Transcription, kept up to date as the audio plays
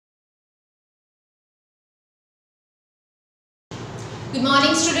Good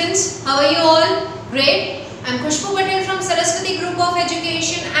morning students, how are you all? Great. I am Khushbu Patel from Saraswati Group of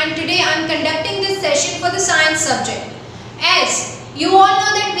Education and today I am conducting this session for the science subject. As you all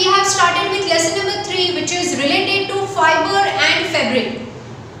know that we have started with lesson number 3 which is related to fiber and fabric.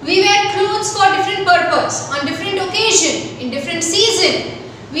 We wear clothes for different purpose, on different occasion, in different season.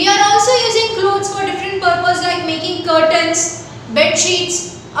 We are also using clothes for different purpose like making curtains, bed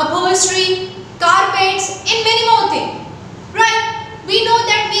sheets, upholstery, carpets and many more things. Right? We know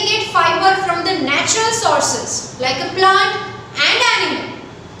that we get fiber from the natural sources like a plant and animal.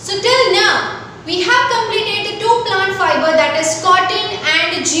 So till now we have completed the two plant fiber, that is cotton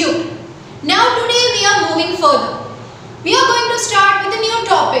and jute. Now today we are moving further. We are going to start with a new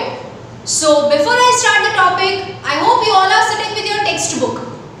topic. So before I start the topic, I hope you all are sitting with your textbook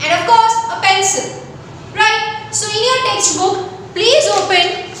and of course a pencil. Right? So in your textbook, please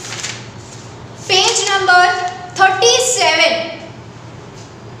open page number 37.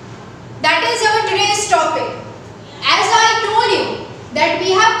 That is our today's topic. As I told you that we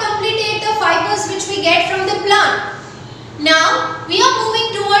have completed the fibers which we get from the plant. Now we are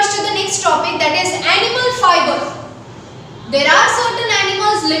moving towards to the next topic, that is animal fiber. There are certain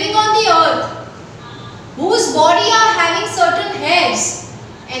animals living on the earth whose body are having certain hairs,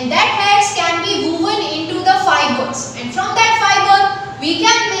 and that hairs can be woven into the fibers, and from that fiber we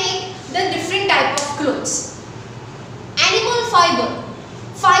can make the different type of clothes. Animal fiber.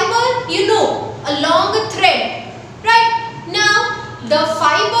 Fiber, you know, a long thread, right? Now, the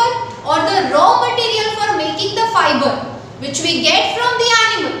fiber or the raw material for making the fiber which we get from the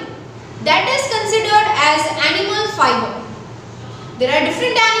animal, that is considered as animal fiber. There are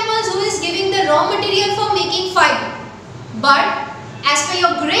different animals who is giving the raw material for making fiber. But as per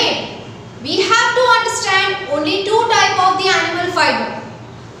your grade, we have to understand only two types of the animal fiber.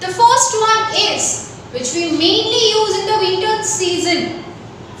 The first one is, which we mainly use in the winter season,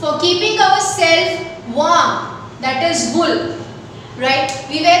 for keeping ourselves warm, that is wool, right?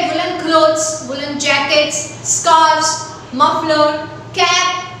 We wear woolen clothes, woolen jackets, scarves, muffler,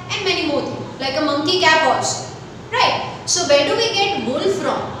 cap and many more things, like a monkey cap also, right? So where do we get wool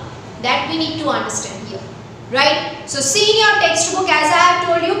from? That we need to understand here, right? So see in your textbook, as I have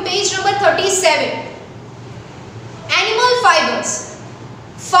told you, page number 37. Animal fibers.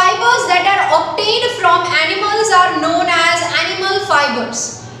 Fibers that are obtained from animals are known as animal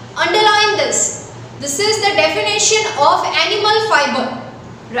fibers. Underline this. This is the definition of animal fiber,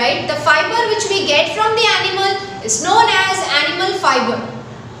 right? The fiber which we get from the animal is known as animal fiber.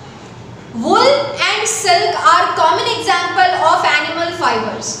 Wool and silk are common example of animal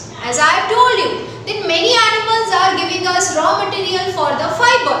fibers. As I have told you that many animals are giving us raw material for the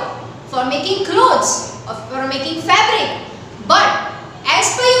fiber, for making clothes, or for making fabric. But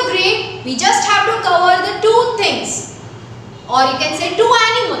as per your grade, we just have to cover the two things, or you can say two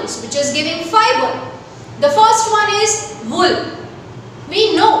animals which is giving fiber. The first one is wool.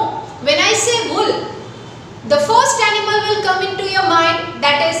 We know when I say wool, the first animal will come into your mind,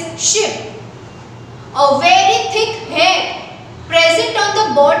 that is sheep. A very thick hair present on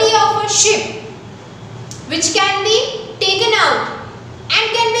the body of a sheep which can be taken out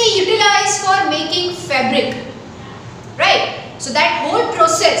and can be utilized for making fabric, right? So that whole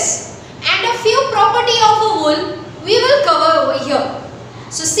process and a few property of a wool we will cover over here.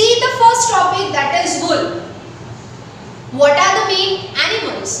 So see the first topic, that is wool. What are the main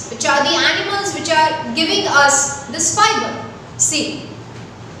animals? Which are the animals which are giving us this fiber? See,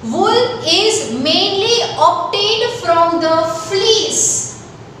 wool is mainly obtained from the fleece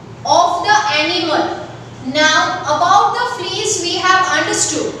of the animal. Now about the fleece we have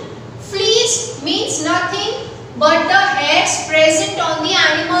understood. Fleece means nothing but the hairs present on the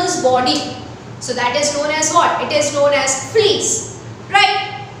animal's body. So that is known as what? It is known as fleece,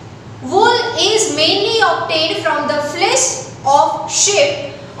 right? Wool is mainly obtained from the fleece of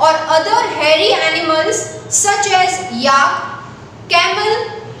sheep or other hairy animals such as yak,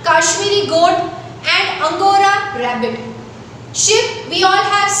 camel, Kashmiri goat and Angora rabbit. Sheep we all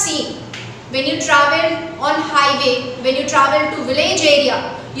have seen. When you travel on highway, when you travel to village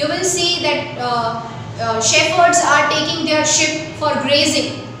area, you will see that shepherds are taking their sheep for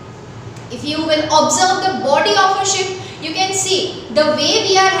grazing. If you will observe the body of a sheep, you can see the way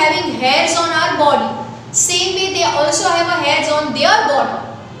we are having hairs on our body, same way they also have a hairs on their body.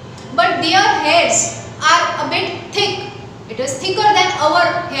 But their hairs are a bit thick. It is thicker than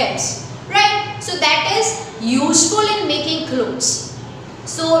our hairs, right? So that is useful in making clothes.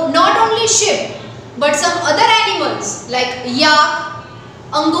 So not only sheep, but some other animals like yak,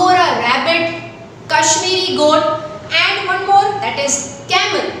 Angora rabbit, Kashmiri goat and one more, that is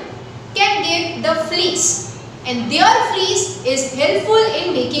camel, can give the fleece. and their fleece is helpful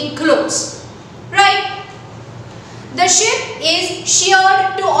in making clothes, right? The sheep is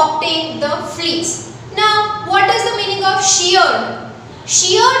sheared to obtain the fleece. Now, what is the meaning of sheared?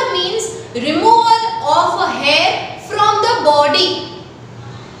 Sheared means removal of a hair from the body,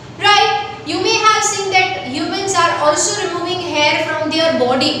 right? You may have seen that humans are also removing hair from their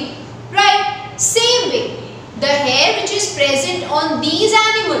body, right? Same way, the hair which is present on these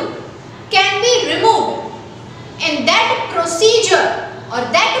animals can be removed, and that procedure or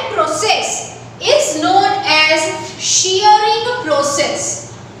that process is known as shearing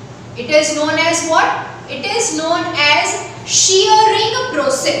process. It is known as what? It is known as shearing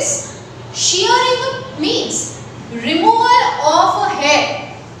process. Shearing means removal of a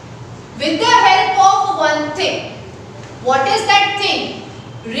hair with the help of one thing. What is that thing?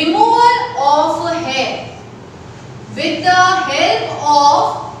 Removal of a hair with the help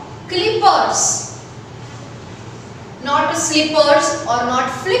of clippers. Not slippers or not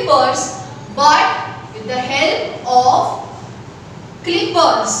flippers, but with the help of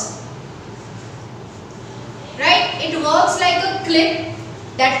clippers. Right? It works like a clip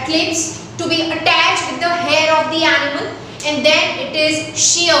that clips to be attached with the hair of the animal, and then it is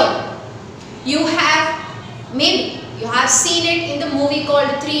sheared. Maybe you have seen it in the movie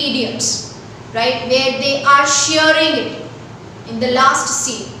called Three Idiots, right? Where they are shearing it in the last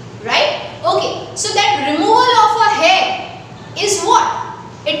scene, right? Okay, so that removal of a hair is what?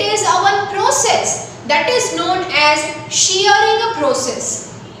 It is one process that is known as shearing a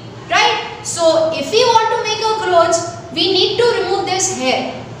process, right? So if we want to make a clothes, we need to remove this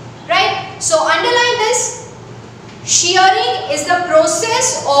hair, right? So underline this. Shearing is the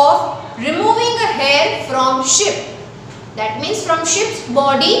process of removing a hair from sheep. That means from sheep's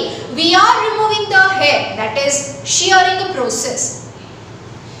body we are removing the hair. That is shearing a process.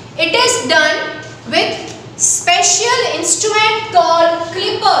 It is done with special instrument called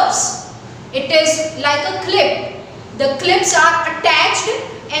clippers. It is like a clip. The clips are attached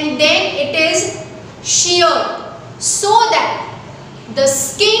and then it is sheared so that the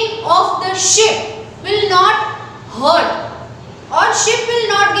skin of the sheep will not hurt or sheep will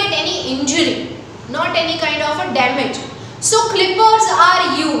not get any injury, not any kind of a damage. So clippers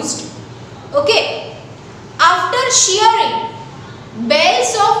are used. Okay. After shearing,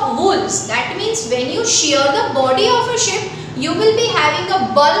 bales of wools, that means when you shear the body of a sheep, you will be having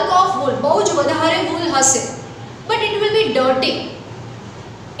a bulk of wool. Bahut vadhare wool hase, but it will be dirty.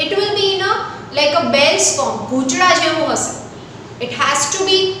 It will be in like a bale's form, gujra jevu hase. It has to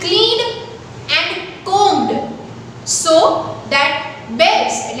be cleaned and combed so that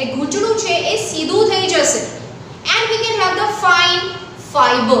bales, like gujru che, e sidhu thai jase, and we can have the fine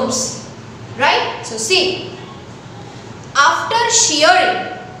fibers, right? So see, after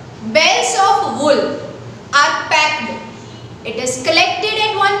shearing, bales of wool are packed. It is collected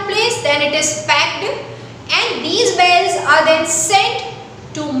at one place, then it is packed, and these bales are then sent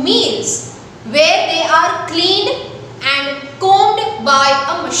to mills where they are cleaned and combed by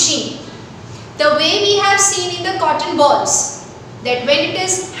a machine. The way we have seen in the cotton balls, that when it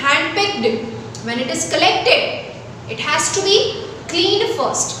is hand picked, when it is collected, it has to be cleaned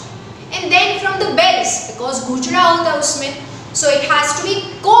first, and then from the bales, because gujra hota usme, so it has to be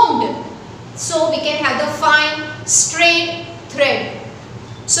combed so we can have the fine straight thread.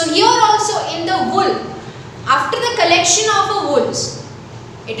 So here also in the wool, after the collection of a wools,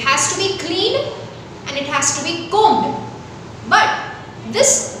 it has to be cleaned and it has to be combed. But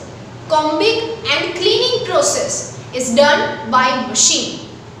this combing and cleaning process is done by machine,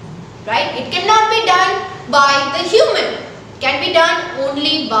 right? It cannot be done by the human. It can be done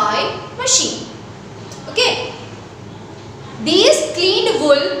only by machine. Okay. These cleaned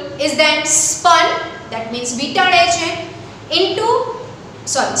wool is then spun, that means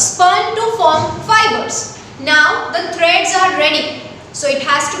spun to form fibers. Now the threads are ready, so it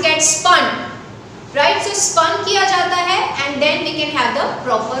has to get spun, right? So spun kiya jata hai, and then we can have the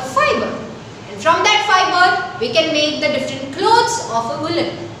proper fiber, and from that fiber we can make the different clothes of a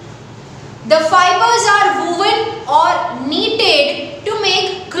woolen. The fibers are woven or knitted to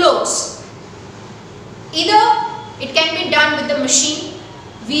make clothes. Either it can be done with the machine,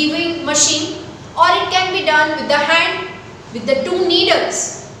 weaving machine, or it can be done with the hand, with the two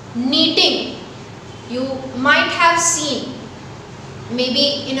needles, knitting. You might have seen,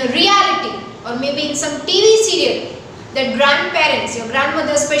 maybe in a reality or maybe in some TV serial, that grandparents, your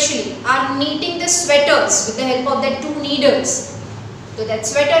grandmother especially, are knitting the sweaters with the help of the two needles. So that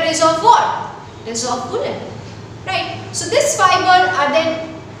sweater is of what? It is of woolen, right? So this fiber are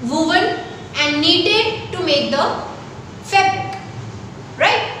then woven and knitted to make the fabric,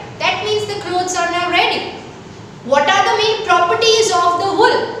 right? That means the clothes are now ready. What are the main properties of the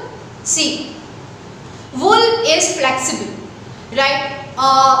wool? See, wool is flexible, right?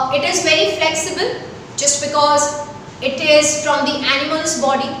 It is very flexible just because it is from the animal's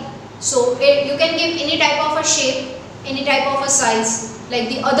body. So you can give any type of a shape, any type of a size like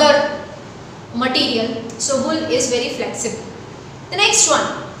the other material. So wool is very flexible. The next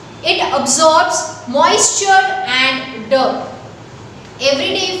one, it absorbs moisture and dirt. Every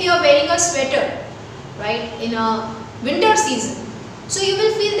day if you are wearing a sweater, right, in a winter season, so you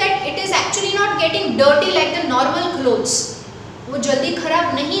will feel that it is actually not getting dirty like the normal clothes. वो जल्दी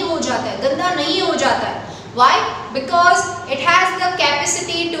खराब नहीं हो जाता है, गंदा नहीं हो जाता है. Why? Because it has the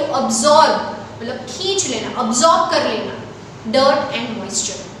capacity to absorb, मतलब खींच लेना, absorb कर लेना dirt and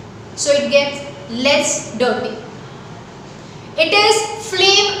moisture. So it gets less dirty. It is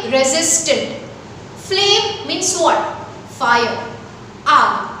flame resistant. Flame means what? Fire.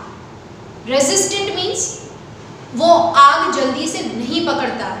 आग. Resistant means वो आग जल्दी से नहीं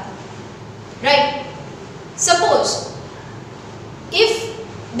पकड़ता है. Right? Suppose if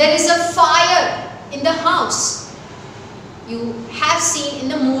there is a fire in the house, you have seen in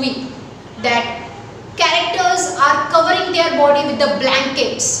the movie that characters are covering their body with the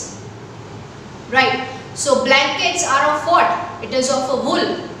blankets, right? So blankets are of what? It is of a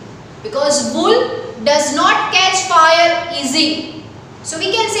wool, because wool does not catch fire easily. So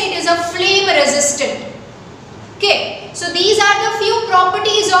we can say it is a flame resistant. Okay, so these are the few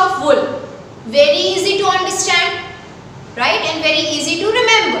properties of wool. Very easy to understand, right, and very easy to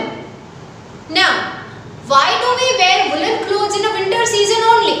remember. Now, why do we wear woolen clothes in a winter season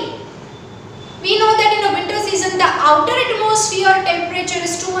only? We know that in a winter season the outer atmosphere temperature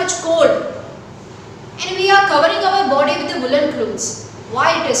is too much cold and we are covering our body with the woolen clothes.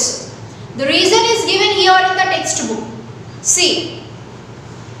 Why it is so? The reason is given here in the textbook. See,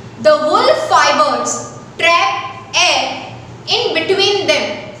 the wool fibers trap air in between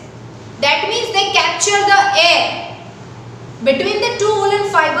them. That means they capture the air. Between the two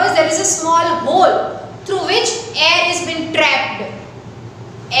woolen fibers there is a small hole through which air is been trapped.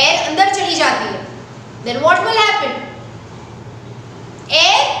 Air अंदर चली जाती है. Then what will happen?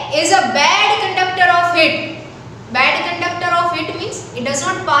 Air is a bad conductor of heat. Bad conductor of heat means it does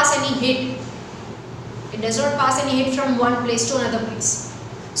not pass any heat. It does not pass any heat from one place to another place.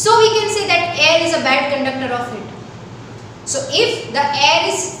 So we can say that air is a bad conductor of heat. So if the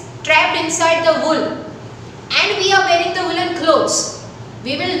air is trapped inside the wool and we are wearing the woolen clothes,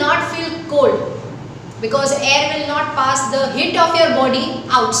 we will not feel cold because air will not pass the heat of your body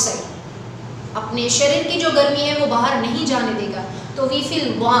outside. अपने शरीर की जो गर्मी है वो बाहर नहीं जाने देगा. तो we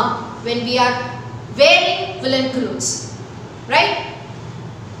feel warm when we are wearing woolen clothes, right?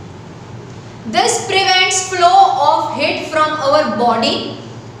 This prevents flow of heat from our body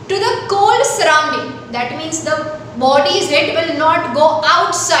to the cold surrounding. That means the body's heat will not go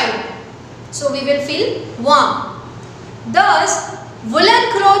outside. So we will feel warm. Thus,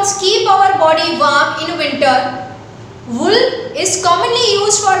 woolen clothes keep our body warm in winter. Wool is commonly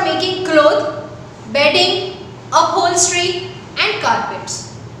used for making clothes, bedding, upholstery and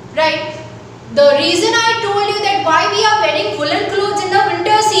carpets. Right? The reason I told you that why we are wearing woolen clothes in the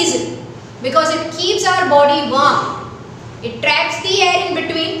winter season, because it keeps our body warm. It traps the air in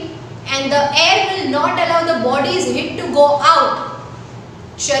between and the air will not allow the body's heat to go out.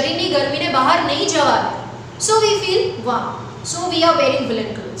 शरीर की गर्मी ने बाहर नहीं जावा. So we feel warm. So we are wearing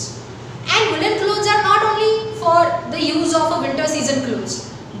woolen clothes. And woolen clothes are not only for the use of a winter season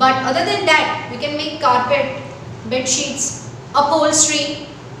clothes, but other than that we can make carpet, bed sheets, upholstery,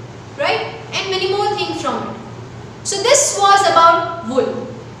 right, and many more things from it. So this was about wool.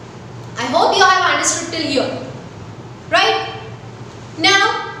 I hope you have understood till here, right?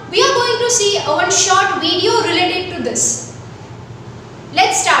 Now we are going to see one short video related to this.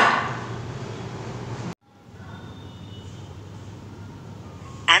 Let's start.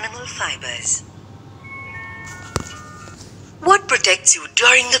 Animal fibers. What protects you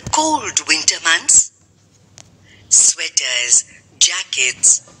during the cold winter months? Sweaters,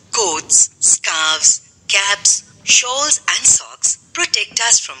 jackets, coats, scarves, caps, shawls and socks protect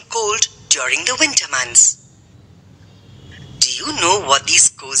us from cold during the winter months. Do you know what these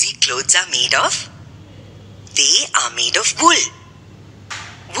cozy clothes are made of? They are made of wool.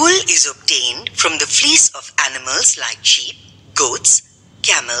 Wool is obtained from the fleece of animals like sheep, goats,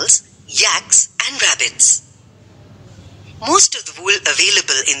 camels, yaks and rabbits. Most of the wool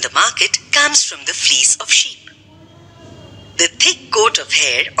available in the market comes from the fleece of sheep. The thick coat of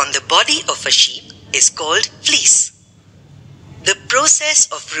hair on the body of a sheep is called fleece. The process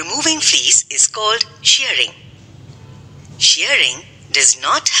of removing fleece is called shearing. Shearing does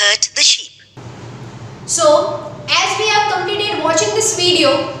not hurt the sheep. So as we have completed watching this video,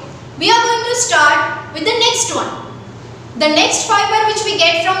 we are going to start with the next one. The next fiber which we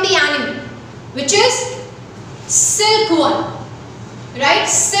get from the animal, which is silk one, right?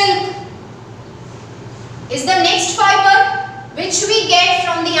 Silk is the next fiber which we get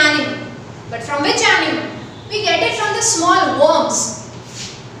from the animal. But from which animal? We get it from the small worms.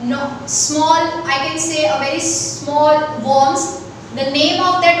 No, small, I can say a very small worms. The name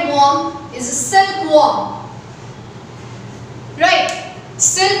of that worm is a silkworm. Right?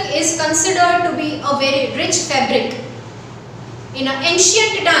 Silk is considered to be a very rich fabric. In an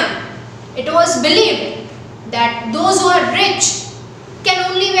ancient time, it was believed that those who are rich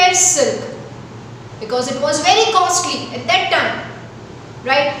can only wear silk because it was very costly at that time.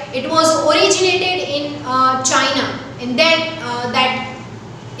 Right? It was originated in China, and then that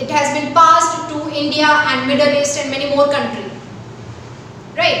it has been passed to India and Middle East and many more countries.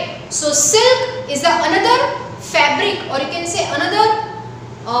 Right? So silk is the another fabric, or you can say another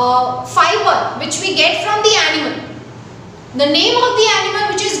fiber which we get from the animal. The name of the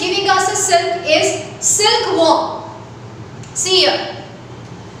animal which is giving us a silk is silkworm. See here.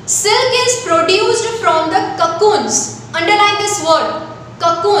 Silk is produced from the cocoons. Underline this word,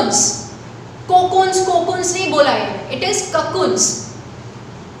 cocoons. Cocoons nahi bola hai. It is cocoons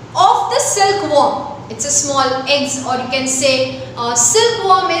of the silkworm. It's a small eggs, or you can say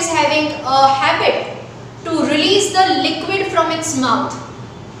silkworm is having a habit to release the liquid from its mouth,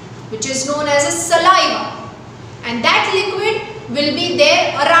 which is known as a saliva. And that liquid will be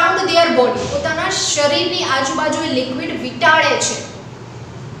there around their body. પોતાના શરીરની આજુબાજુ liquid વિટાળે છે.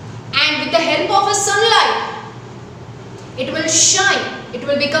 And with the help of a sunlight, it will shine, it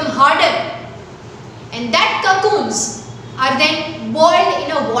will become hardened. And that cocoons are then boiled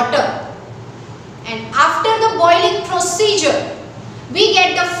in a water. And after the boiling procedure, we get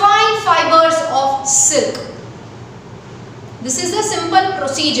the fine fibers of silk. This is the simple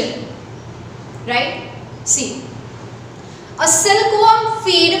procedure. Right? See. A silkworm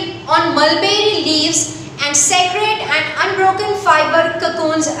feed on mulberry leaves and secrete and unbroken fiber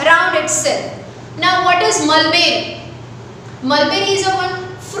cocoons around itself. Now what is mulberry? Mulberry is a one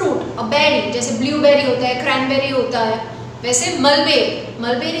fruit, a berry. जैसे blueberry होता है, cranberry होता है, वैसे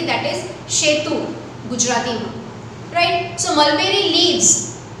mulberry that is शेतू Gujarati में. Right? So mulberry leaves,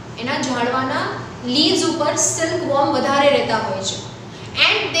 એના ઝાડવાના leaves ઉપર silkworm વધારે રહેતા હોય છે.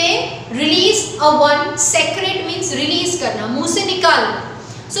 And they release a one secrete means release करना, मुंह से निकालना.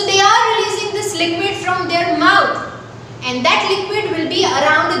 So they are releasing this liquid from their mouth, and that liquid will be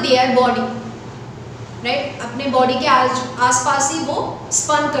around their body. Right? अपने body के आसपास ही वो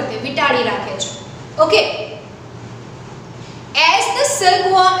spun करते, विटाड़ी रखे छे. Okay. As the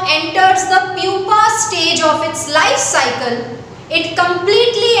silkworm enters the pupa stage of its life cycle, it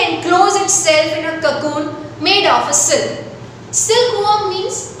completely encloses itself in a cocoon made of a silk. Silkworm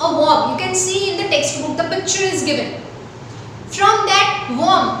means a worm. You can see in the textbook, the picture is given. From that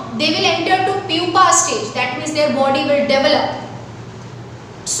worm, they will enter to pupa stage. That means their body will develop.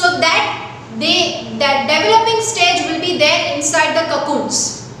 So that developing stage will be there inside the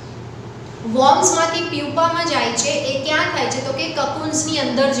cocoons. Worms માંથી pupa માં જાય છે, એ ક્યાં થાય છે તો કે cocoons ની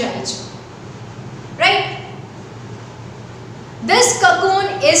અંદર જાય છે. Right? This cocoon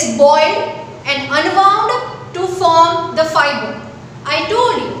is boiled and unwound to form the fiber. I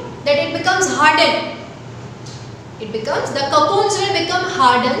told you that it becomes hardened. The cocoons will become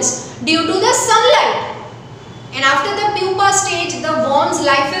hardened due to the sunlight. And after the pupa stage, the worm's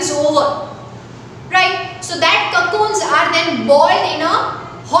life is over. Right? So that cocoons are then boiled in a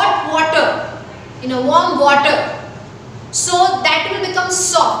hot water, in a warm water. So that will become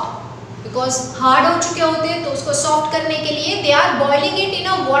soft. Because hard हो चुके होते हैं, तो उसको soft करने के लिए they are boiling it in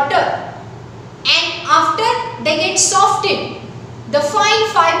a water. And after they get softened, the fine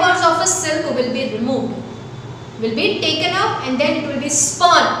fibers of a silk will be removed, will be taken up, and then it will be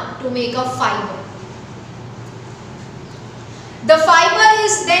spun to make a fiber. The fiber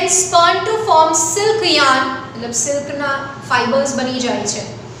is then spun to form silk yarn, मतलब silk ना fibers बनी जाए छे.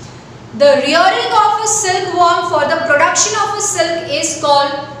 The rearing of a silkworm for the production of a silk is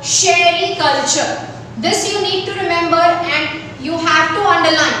called sericulture. This you need to remember and you have to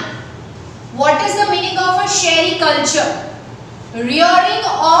underline. What is the meaning of a sericulture? Rearing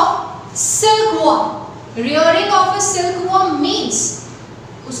of silkworm. Rearing of a silkworm means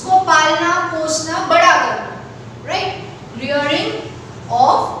उसको पालना, पोसना, बड़ा करना. Right? Rearing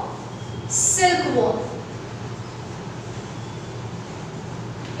of silkworm.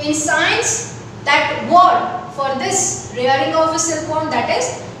 In science, that word for this rearing of a silkworm, that is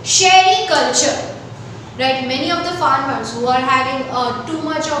sericulture. right? Many of the farmers who are having too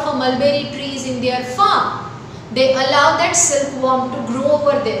much of a mulberry trees in their farm, they allow that silkworm to grow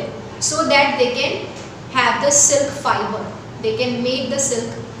over there so that they can have the silk fiber. They can make the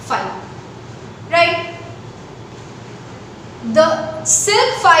silk fiber, right? The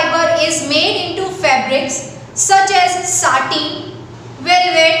silk fiber is made into fabrics such as sateen,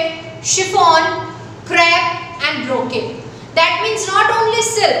 velvet, chiffon, crepe and brocade. That means not only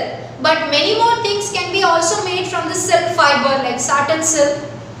silk, but many more things can be also made from the silk fiber like satin silk,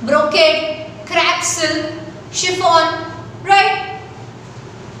 brocade, crepe silk, chiffon, right?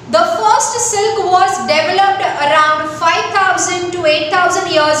 The first silk was developed around 5,000 to 8,000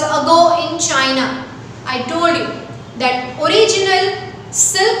 years ago in China. I told you that original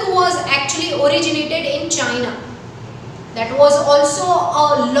silk was actually originated in China. That was also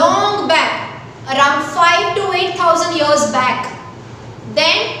a long back, around 5 to 8,000 years back.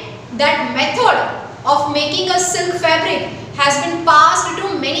 Then that method of making a silk fabric has been passed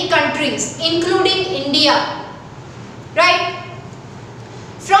to many countries including India, right?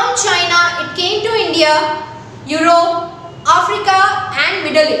 From China it came to India, Europe, Africa and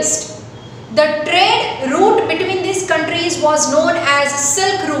Middle East. The trade route between these countries was known as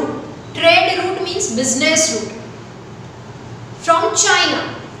Silk Route. Trade route means business route. From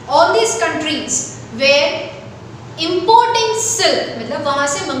China, all these countries were importing silk, मतलब वहाँ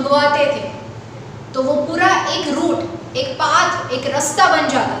से मंगवाते थे, तो वो पूरा एक route, एक path, एक रास्ता बन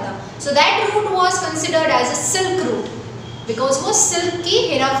जाता था. So that route was considered as a silk route because वो silk की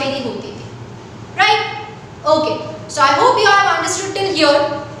हेराफेरी होती थी, right? Okay, so I hope you have understood till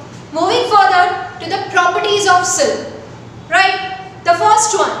here. Moving further to the properties of silk, right? The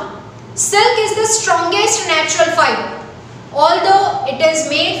first one, silk is the strongest natural fiber. Although it is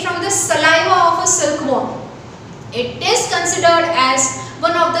made from the saliva of a silkworm, it is considered as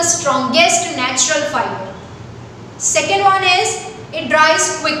one of the strongest natural fiber. Second one is it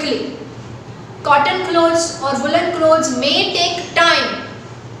dries quickly. Cotton clothes or woolen clothes may take time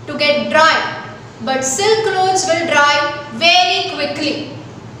to get dry, but silk clothes will dry very quickly.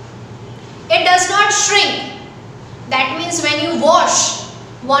 It does not shrink. That means when you wash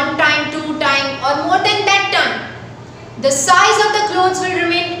one time, two time or more than that time, the size of the clothes will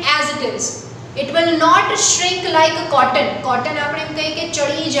remain as it is. It will not shrink like a cotton. Cotton આપણે એમ કહીએ કે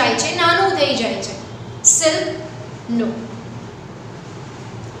ચડી જાય છે, નાનું થઈ જાય છે. Silk, no.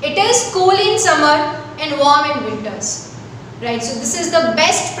 It is cool in summer and warm in winters. Right, so this is the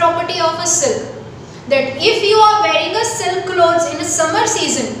best property of a silk. That if you are wearing a silk clothes in a summer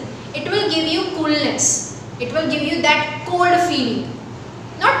season, it will give you coolness. It will give you that cold feeling.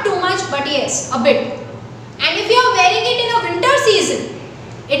 Not too much, but yes, a bit. And if you are wearing it in a winter season,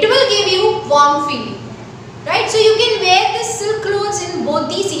 it will give you warm feeling. Right? So you can wear the silk clothes in both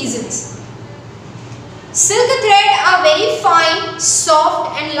these seasons. Silk thread are very fine,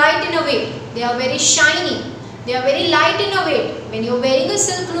 soft and light in a weight. They are very shiny. They are very light in a weight. When you are wearing a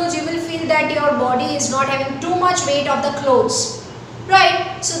silk clothes, you will feel that your body is not having too much weight of the clothes.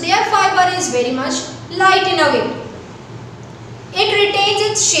 Right? So their fiber is very much light in a weight. It retains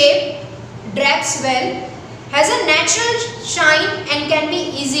its shape, drapes well, has a natural shine and can be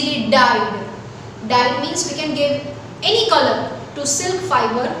easily dyed. Dyed means we can give any color to silk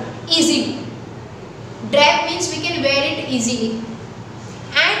fiber easily. Drape means we can wear it easily.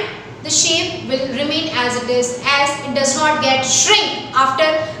 And the shape will remain as it is, as it does not get shrink after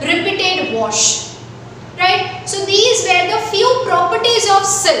repeated wash. Right? So these were the few properties of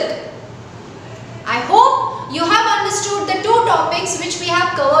silk. I hope you have understood the two topics which we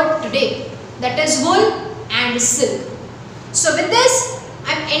have covered today, that is wool and silk. So with this,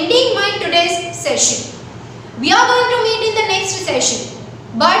 I am ending my today's session. We are going to meet in the next session.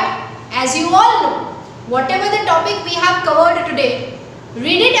 But as you all know, whatever the topic we have covered today,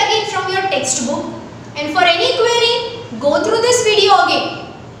 read it again from your textbook, and for any query, go through this video again.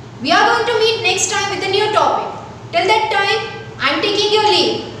 We are going to meet next time with a new topic. Till that time, I am taking your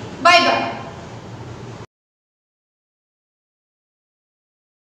leave. Bye bye.